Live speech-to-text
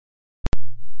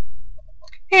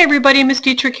Hey everybody, Ms.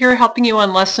 Dietrich here helping you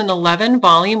on Lesson 11,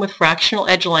 Volume with Fractional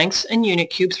Edge Lengths and Unit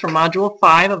Cubes for Module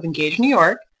 5 of Engage New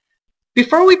York.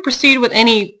 Before we proceed with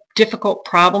any difficult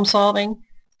problem solving,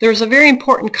 there's a very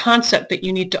important concept that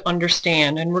you need to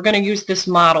understand, and we're going to use this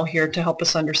model here to help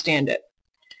us understand it.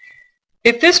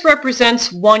 If this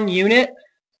represents one unit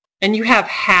and you have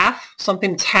half,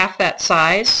 something that's half that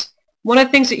size, one of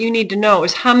the things that you need to know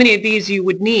is how many of these you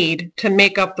would need to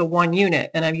make up the one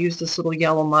unit. And I've used this little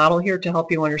yellow model here to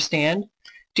help you understand.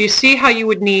 Do you see how you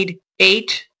would need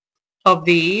 8 of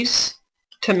these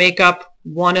to make up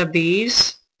one of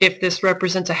these if this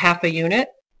represents a half a unit?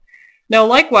 Now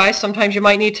likewise, sometimes you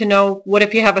might need to know, what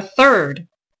if you have a third?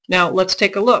 Now let's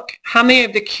take a look. How many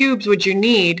of the cubes would you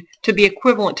need to be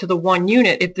equivalent to the one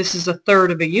unit if this is a third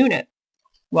of a unit?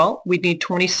 Well, we'd need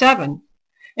 27.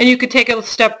 And you could take it a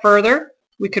step further.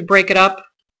 We could break it up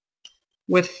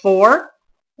with 4,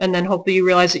 and then hopefully you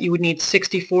realize that you would need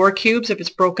 64 cubes if it's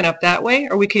broken up that way.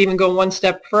 Or we could even go one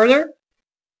step further,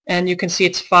 and you can see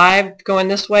it's 5 going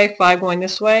this way, 5 going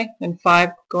this way, and 5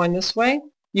 going this way.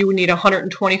 You would need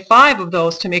 125 of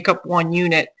those to make up one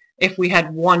unit if we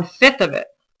had 1/5 of it.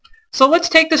 So let's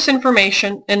take this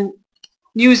information and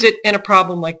use it in a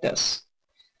problem like this.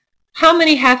 How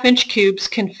many half-inch cubes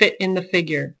can fit in the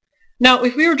figure? Now,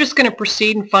 if we were just going to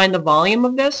proceed and find the volume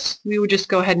of this, we would just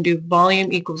go ahead and do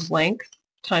volume equals length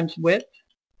times width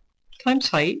times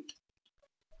height.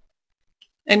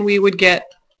 And we would get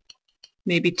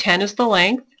maybe 10 is the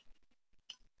length.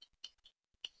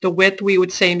 The width we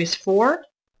would say is 4.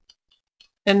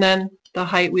 And then the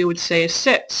height we would say is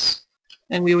 6.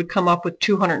 And we would come up with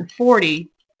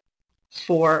 240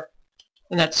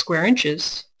 and that's square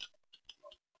inches,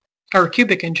 or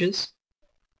cubic inches,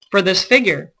 for this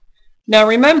figure. Now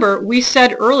remember, we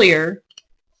said earlier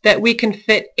that we can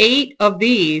fit 8 of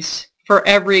these for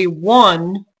every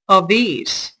one of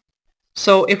these.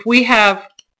 So if we have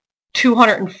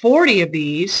 240 of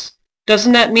these,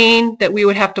 doesn't that mean that we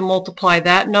would have to multiply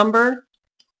that number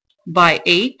by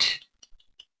 8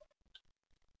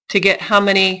 to get how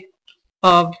many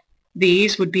of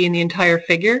these would be in the entire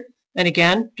figure? And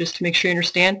again, just to make sure you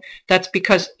understand, that's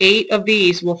because 8 of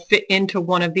these will fit into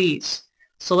one of these.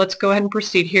 So let's go ahead and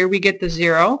proceed. Here we get the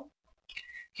 0.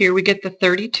 Here we get the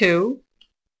 32,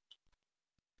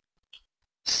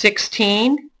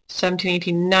 16, 17,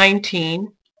 18,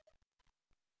 19.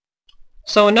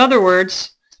 So in other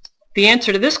words, the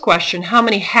answer to this question, how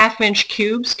many half-inch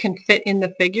cubes can fit in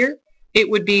the figure? It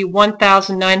would be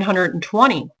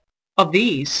 1,920 of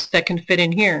these that can fit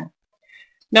in here.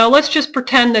 Now let's just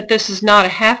pretend that this is not a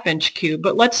half-inch cube,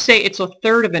 but let's say it's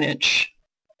 1/3 of an inch.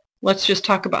 Let's just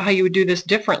talk about how you would do this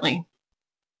differently.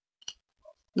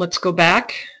 Let's go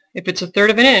back. If it's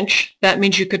 1/3 of an inch, that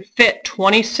means you could fit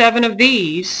 27 of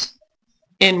these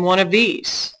in one of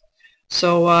these.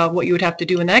 So what you would have to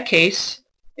do in that case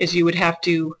is you would have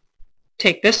to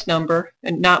take this number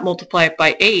and not multiply it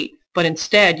by 8, but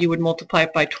instead you would multiply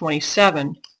it by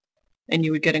 27, and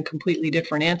you would get a completely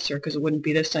different answer because it wouldn't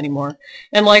be this anymore.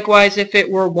 And likewise, if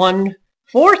it were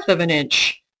 1/4 of an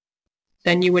inch,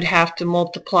 then you would have to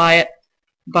multiply it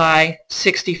by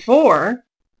 64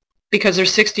 because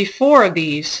there's 64 of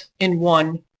these in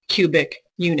one cubic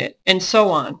unit, and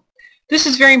so on. This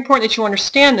is very important that you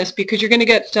understand this because you're going to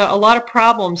get a lot of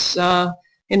problems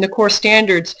in the core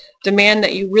standards demand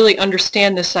that you really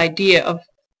understand this idea of,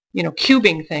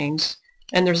 cubing things,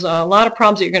 and there's a lot of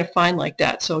problems that you're going to find like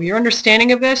that. So your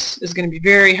understanding of this is going to be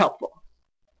very helpful.